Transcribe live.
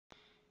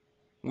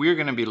We're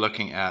going to be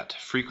looking at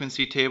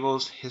frequency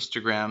tables,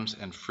 histograms,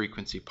 and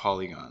frequency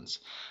polygons.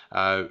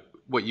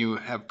 What you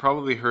have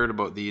probably heard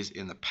about these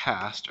in the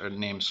past are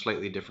named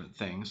slightly different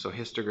things. So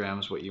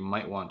histograms, what you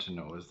might want to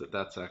know is that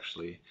that's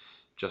actually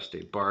just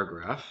a bar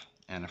graph,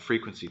 and a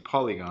frequency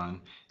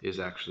polygon is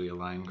actually a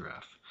line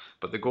graph.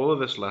 But the goal of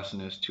this lesson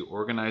is to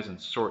organize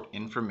and sort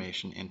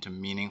information into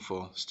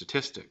meaningful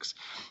statistics.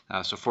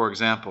 So for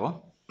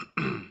example,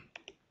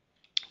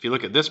 if you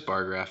look at this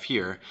bar graph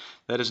here,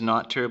 that is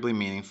not terribly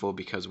meaningful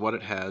because what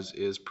it has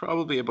is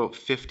probably about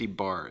 50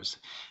 bars,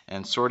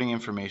 and sorting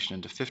information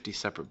into 50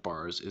 separate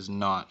bars is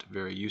not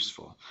very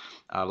useful.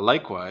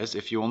 Likewise,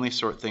 if you only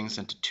sort things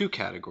into two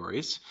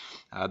categories,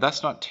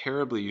 that's not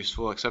terribly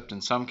useful except in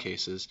some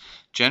cases.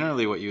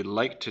 Generally what you'd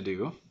like to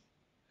do,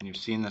 and you've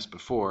seen this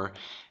before,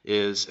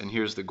 is, and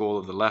here's the goal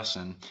of the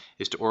lesson,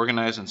 is to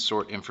organize and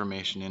sort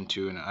information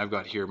into, and I've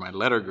got here my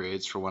letter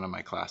grades for one of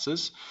my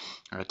classes.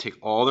 I take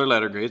all their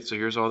letter grades, so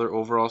here's all their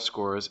overall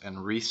scores,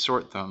 and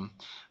resort them.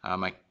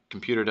 My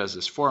computer does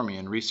this for me,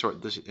 and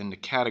resort this into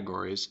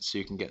categories so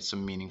you can get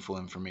some meaningful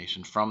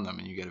information from them,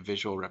 and you get a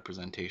visual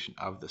representation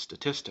of the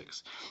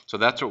statistics. So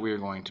that's what we're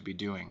going to be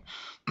doing.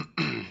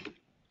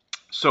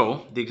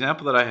 So the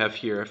example that I have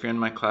here, if you're in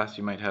my class,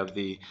 you might have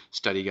the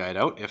study guide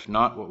out. If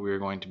not, what we're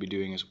going to be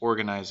doing is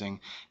organizing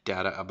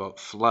data about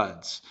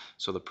floods.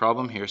 So the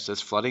problem here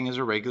says flooding is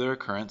a regular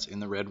occurrence in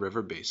the Red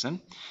River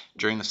Basin.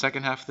 During the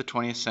second half of the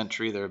 20th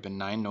century, there have been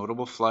 9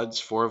 notable floods,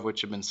 4 of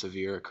which have been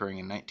severe, occurring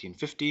in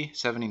 1950,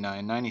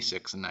 79,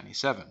 96, and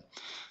 97.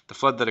 The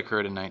flood that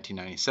occurred in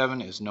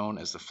 1997 is known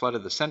as the flood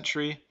of the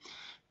century.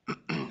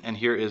 And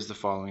here is the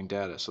following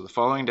data. So the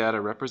following data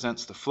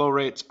represents the flow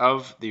rates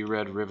of the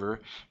Red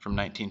River from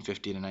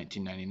 1950 to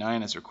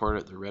 1999 as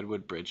recorded at the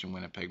Redwood Bridge in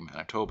Winnipeg,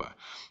 Manitoba.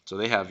 So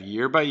they have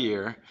year by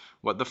year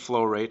what the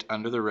flow rate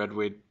under the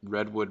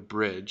Redwood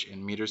Bridge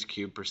in meters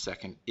cubed per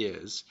second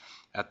is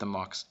at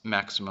the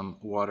maximum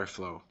water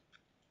flow.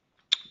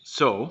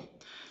 So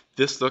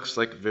this looks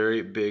like a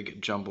very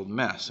big jumbled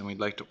mess, and we'd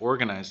like to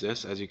organize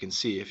this. As you can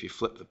see, if you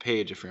flip the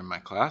page, if you're in my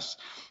class,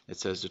 it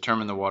says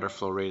determine the water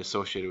flow rate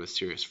associated with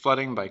serious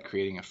flooding by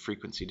creating a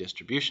frequency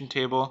distribution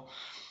table.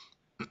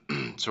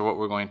 So what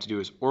we're going to do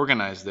is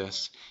organize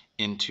this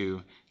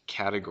into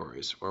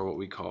categories, or what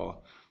we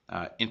call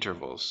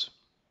intervals.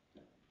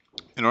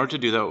 In order to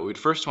do that, what we'd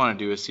first want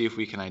to do is see if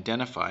we can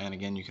identify, and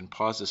again you can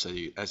pause this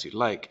as you'd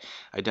like,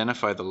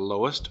 identify the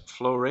lowest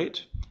flow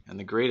rate and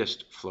the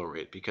greatest flow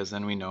rate, because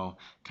then we know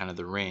kind of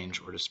the range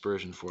or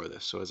dispersion for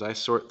this. So as I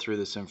sort through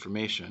this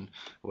information,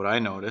 what I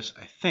notice,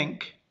 I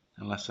think,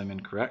 unless I'm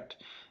incorrect,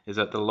 is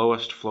that the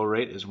lowest flow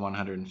rate is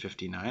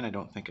 159. I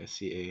don't think I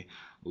see a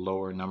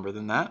lower number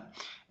than that.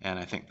 And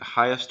I think the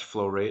highest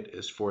flow rate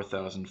is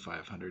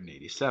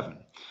 4,587.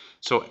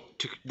 So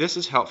this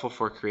is helpful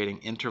for creating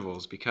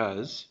intervals,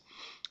 because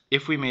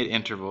if we made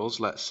intervals,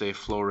 let's say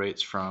flow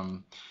rates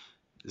from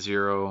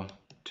 0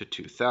 to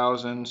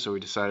 2,000, so we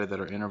decided that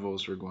our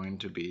intervals were going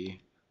to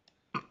be,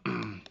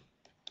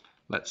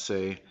 let's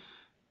say,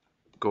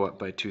 go up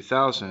by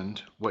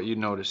 2,000, what you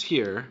notice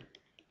here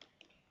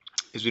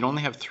is we'd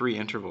only have 3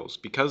 intervals.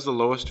 Because the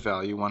lowest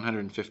value,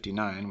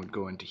 159, would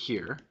go into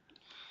here,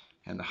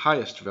 and the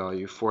highest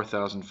value,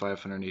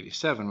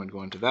 4,587, would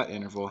go into that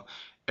interval,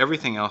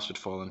 everything else would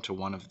fall into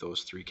one of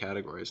those 3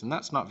 categories, and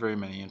that's not very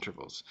many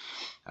intervals.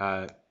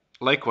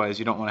 Likewise,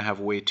 you don't want to have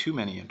way too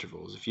many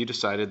intervals. If you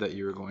decided that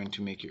you were going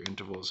to make your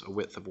intervals a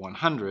width of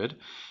 100,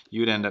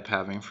 you'd end up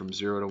having from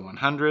 0 to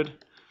 100,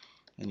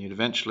 and you'd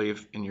eventually,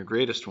 in your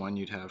greatest one,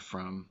 you'd have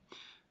from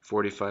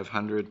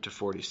 4,500 to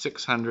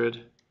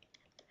 4,600,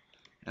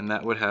 and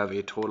that would have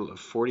a total of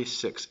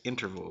 46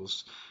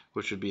 intervals,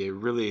 which would be a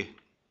really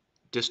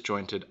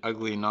disjointed,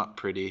 ugly, not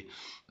pretty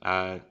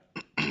bar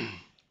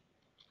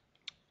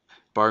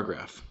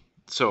graph.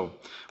 So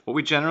what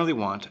we generally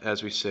want,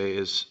 as we say,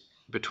 is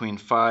between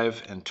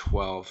 5 and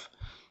 12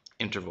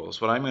 intervals.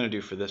 What I'm going to do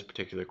for this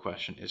particular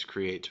question is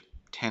create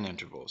 10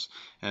 intervals,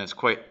 and it's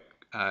quite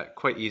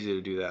easy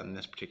to do that in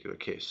this particular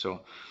case.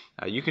 So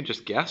you can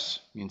just guess.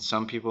 I mean,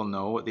 some people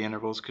know what the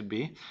intervals could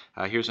be.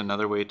 Here's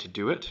another way to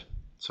do it.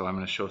 So I'm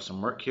going to show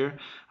some work here.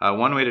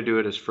 One way to do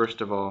it is,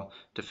 first of all,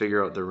 to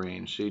figure out the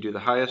range. So you do the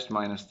highest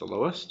minus the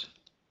lowest,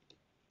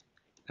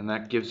 and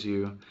that gives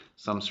you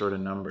some sort of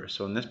number.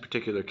 So in this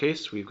particular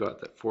case, we've got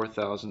that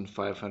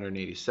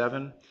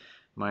 4,587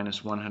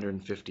 minus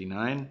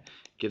 159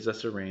 gives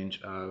us a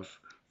range of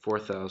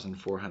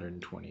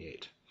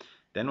 4,428.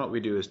 Then what we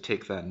do is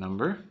take that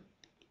number, and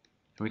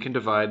we can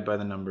divide by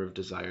the number of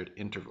desired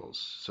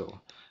intervals. So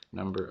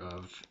number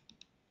of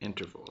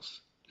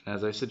intervals. And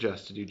as I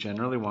suggested, you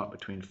generally want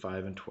between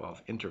 5 and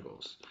 12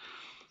 intervals.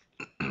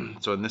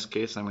 So in this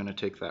case, I'm going to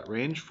take that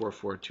range,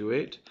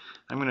 4428.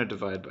 I'm going to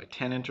divide by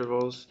 10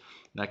 intervals.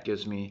 That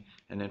gives me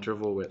an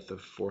interval width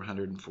of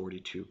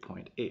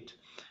 442.8.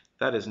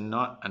 That is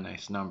not a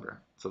nice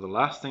number. So the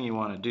last thing you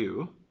want to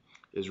do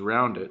is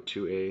round it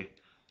to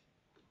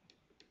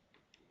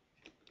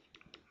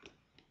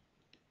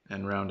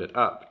round it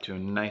up to a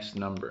nice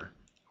number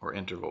or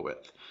interval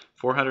width.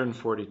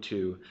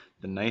 442,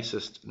 the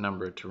nicest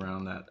number to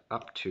round that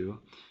up to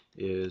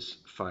is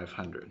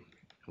 500.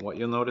 And what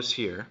you'll notice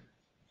here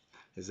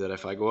is that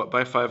if I go up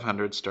by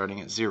 500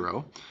 starting at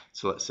 0,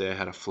 so let's say I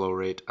had a flow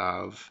rate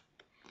of,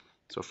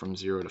 so from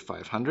 0 to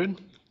 500,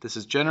 this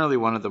is generally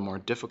one of the more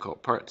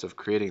difficult parts of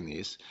creating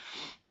these,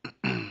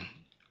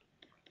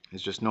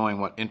 is just knowing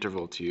what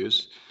interval to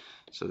use.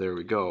 So there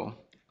we go.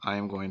 I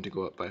am going to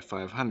go up by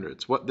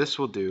 500s. What this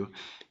will do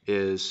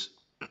is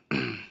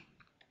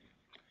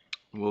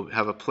we'll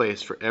have a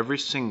place for every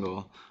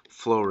single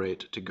flow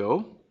rate to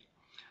go,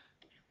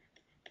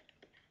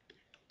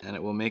 and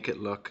it will make it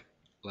look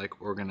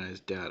like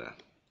organized data.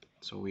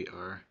 So we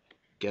are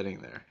getting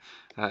there.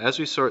 As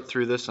we sort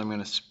through this, I'm going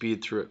to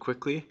speed through it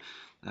quickly,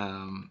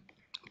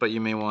 but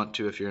you may want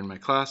to, if you're in my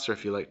class or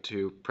if you like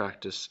to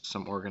practice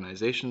some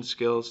organization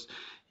skills,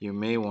 you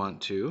may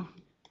want to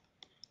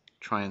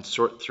try and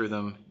sort through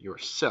them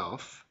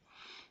yourself.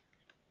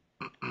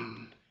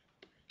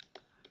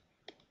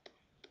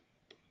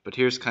 But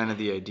here's kind of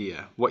the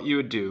idea. What you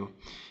would do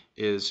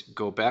is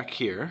go back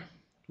here,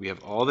 we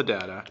have all the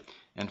data,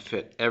 and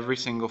fit every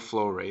single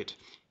flow rate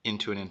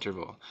into an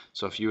interval.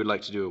 So if you would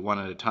like to do it one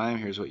at a time,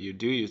 here's what you'd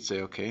do. You'd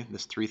say, okay,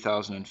 this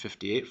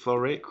 3058 flow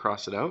rate,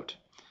 cross it out.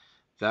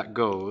 That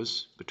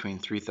goes between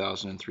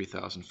 3000 and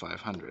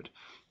 3500.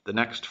 The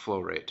next flow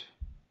rate,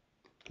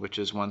 which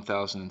is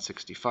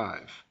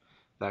 1065,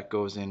 that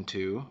goes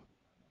into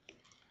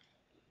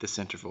this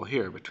interval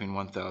here between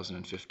 1000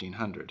 and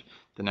 1500.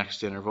 The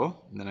next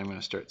interval, and then I'm going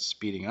to start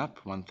speeding up,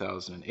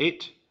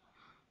 1008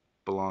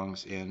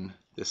 belongs in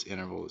this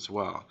interval as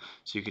well.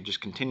 So you could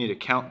just continue to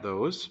count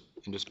those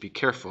and just be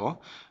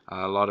careful.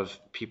 A lot of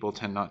people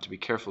tend not to be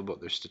careful about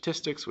their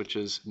statistics, which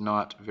is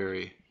not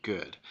very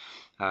good.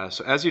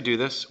 So as you do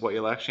this, what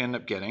you'll actually end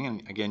up getting,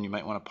 and again you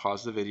might want to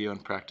pause the video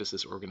and practice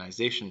this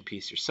organization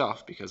piece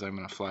yourself because I'm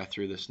going to fly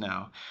through this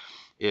now,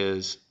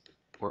 is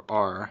or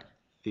are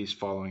these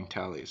following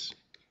tallies.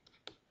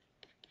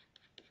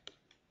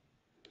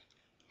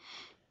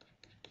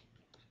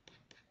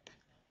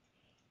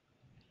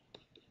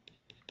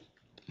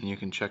 And you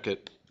can check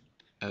it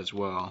as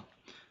well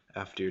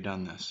after you're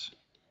done this.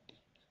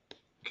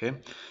 Okay,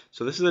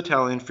 so this is a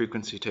tally and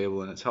frequency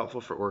table, and it's helpful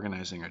for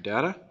organizing our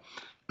data.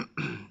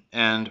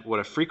 And what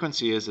a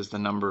frequency is the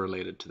number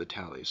related to the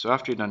tally. So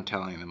after you're done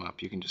tallying them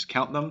up, you can just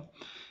count them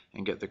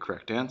and get the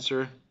correct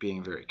answer,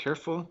 being very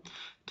careful.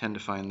 Tend to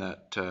find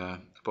that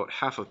about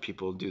half of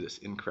people do this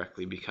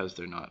incorrectly because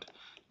they're not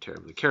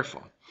terribly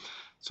careful.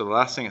 So the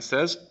last thing it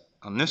says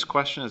on this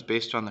question is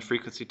based on the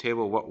frequency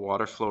table, what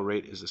water flow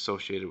rate is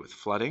associated with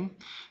flooding?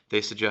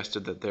 They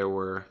suggested that there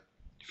were,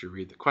 if you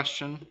read the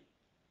question,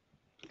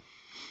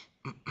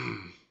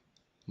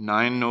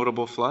 9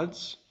 notable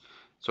floods.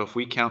 So if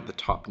we count the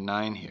top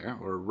 9 here,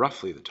 or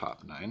roughly the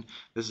top 9,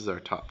 this is our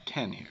top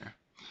 10 here.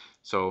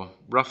 So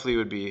roughly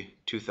would be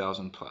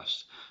 2,000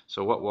 plus.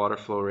 So what water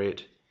flow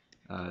rate?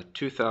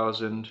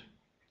 2,000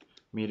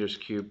 meters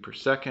cubed per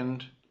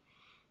second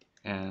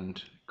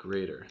and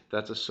greater.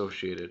 That's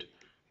associated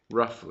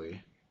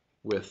roughly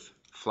with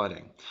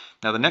flooding.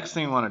 Now the next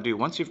thing you want to do,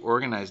 once you've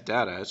organized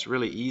data, it's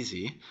really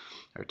easy,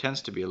 or it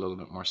tends to be a little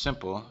bit more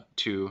simple,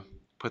 to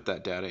put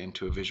that data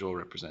into a visual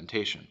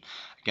representation.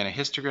 Again, a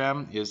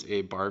histogram is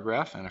a bar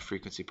graph and a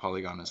frequency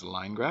polygon is a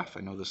line graph.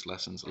 I know this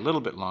lesson's a little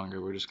bit longer.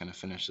 We're just going to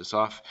finish this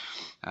off.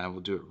 We'll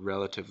do it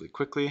relatively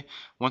quickly.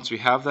 Once we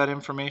have that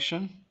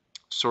information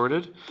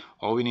sorted,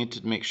 all we need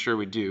to make sure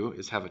we do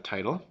is have a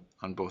title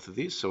on both of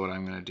these. So what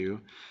I'm going to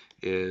do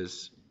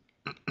is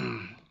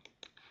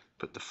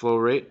put the flow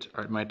rate,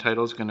 or my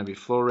title is going to be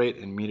flow rate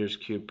in meters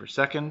cubed per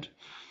second,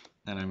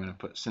 and I'm going to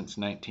put since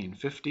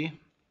 1950.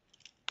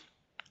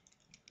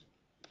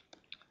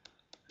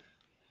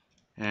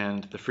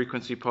 And the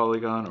frequency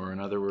polygon, or in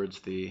other words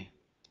the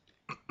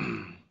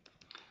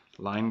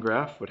line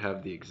graph, would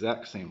have the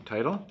exact same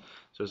title.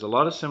 So there's a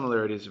lot of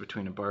similarities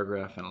between a bar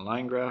graph and a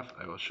line graph.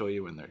 I will show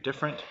you when they're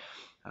different.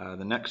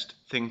 The next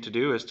thing to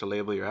do is to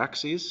label your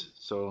axes.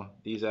 So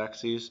these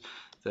axes,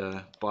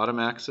 the bottom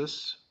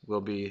axis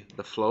will be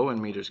the flow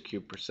in meters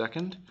cubed per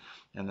second.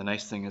 And the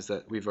nice thing is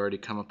that we've already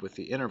come up with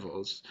the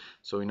intervals,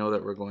 so we know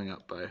that we're going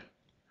up by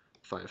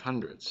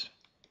 500s.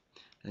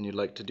 And you'd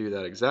like to do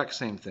that exact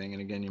same thing,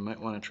 and again you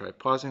might want to try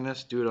pausing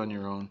this, do it on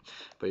your own,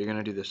 but you're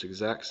going to do this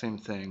exact same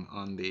thing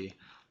on the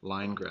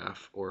line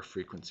graph or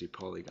frequency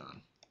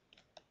polygon.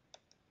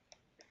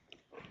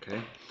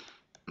 Okay,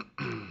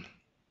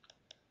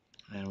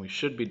 and we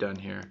should be done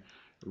here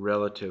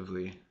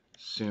relatively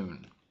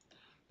soon.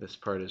 This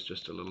part is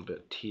just a little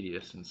bit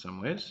tedious in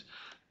some ways.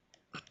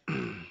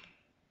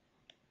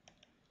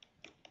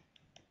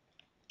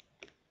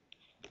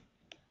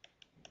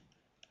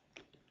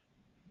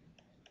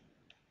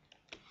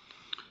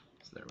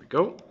 There we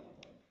go.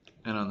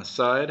 And on the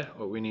side,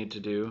 what we need to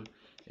do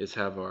is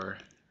have our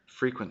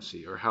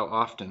frequency, or how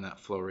often that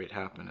flow rate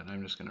happened. And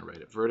I'm just going to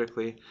write it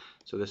vertically.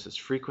 So this is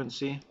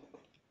frequency.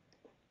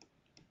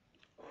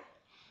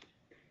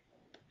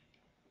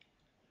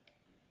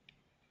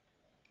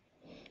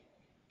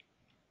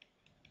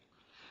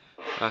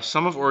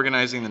 Some of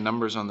organizing the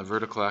numbers on the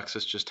vertical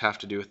axis just have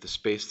to do with the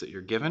space that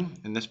you're given.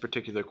 In this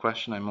particular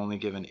question, I'm only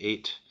given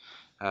 8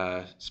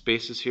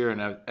 spaces here,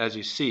 and as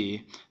you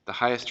see, the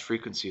highest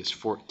frequency is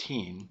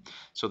 14,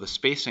 so the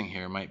spacing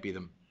here might be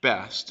the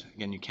best.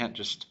 Again, you can't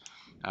just,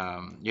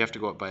 you have to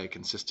go up by a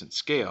consistent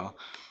scale.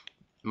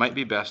 It might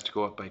be best to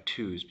go up by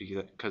 2s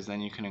because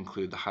then you can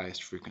include the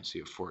highest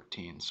frequency of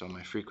 14. So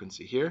my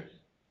frequency here,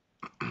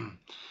 you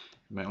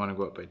might want to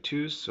go up by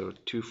 2s, so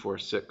 2, 4,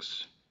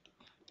 6,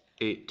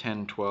 8,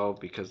 10, 12,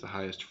 because the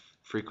highest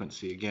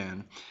frequency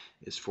again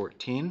is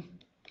 14.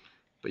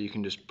 But you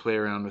can just play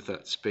around with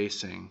that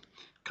spacing,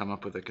 come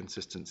up with a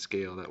consistent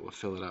scale that will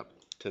fill it up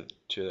to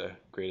the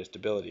greatest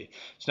ability.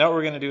 So now what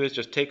we're going to do is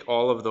just take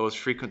all of those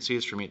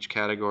frequencies from each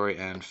category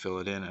and fill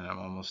it in, and I'm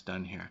almost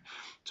done here.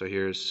 So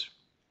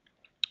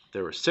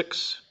there were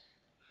 6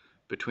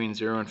 between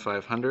 0 and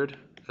 500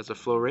 as a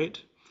flow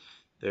rate.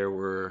 There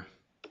were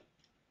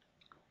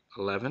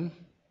 11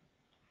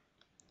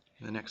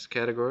 in the next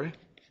category.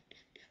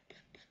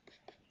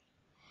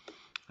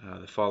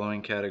 The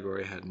following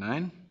category had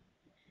 9.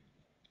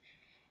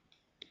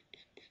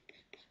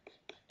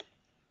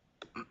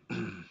 There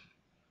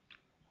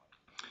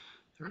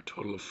are a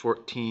total of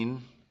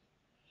 14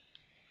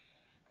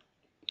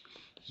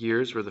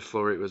 years where the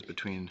flow rate was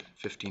between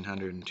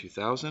 1500 and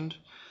 2000.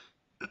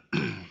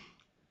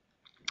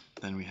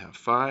 Then we have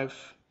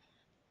 5.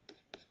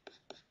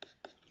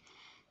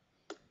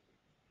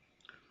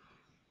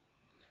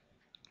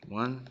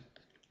 1,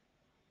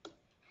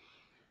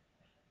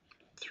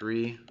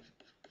 3,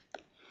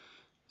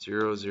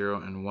 0,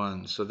 0, and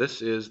 1. So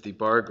this is the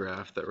bar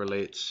graph that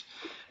relates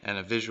and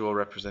a visual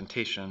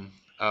representation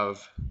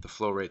of the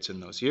flow rates in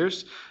those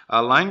years.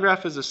 Line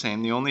graph is the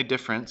same. The only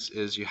difference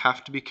is you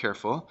have to be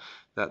careful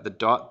that the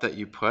dot that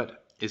you put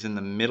is in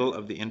the middle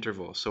of the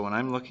interval. So when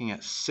I'm looking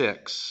at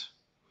 6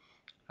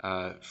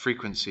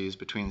 frequencies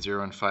between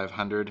 0 and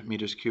 500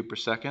 meters cubed per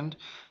second,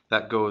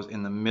 that goes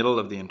in the middle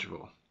of the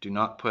interval. Do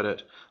not put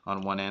it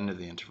on one end of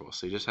the interval.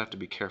 So you just have to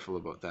be careful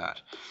about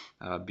that.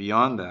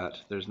 Beyond that,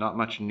 there's not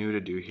much new to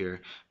do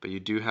here, but you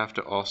do have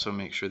to also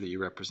make sure that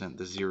you represent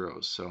the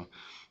zeros. So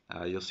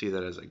you'll see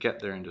that as I get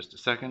there in just a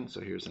second.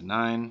 So here's a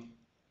 9,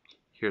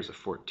 here's a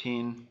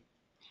 14,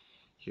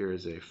 here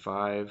is a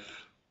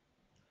 5,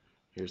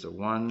 here's a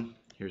 1,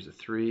 here's a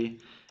 3,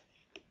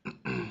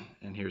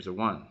 and here's a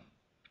 1.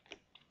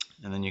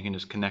 And then you can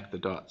just connect the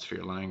dots for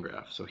your line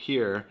graph. So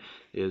here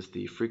is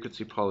the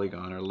frequency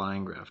polygon or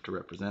line graph to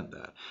represent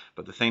that.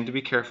 But the thing to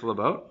be careful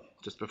about,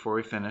 just before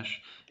we finish,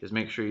 is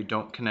make sure you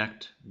don't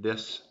connect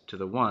this to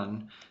the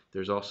 1.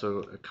 There's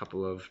also a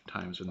couple of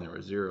times when there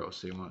were 0,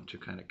 so you want to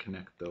kind of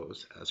connect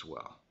those as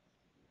well.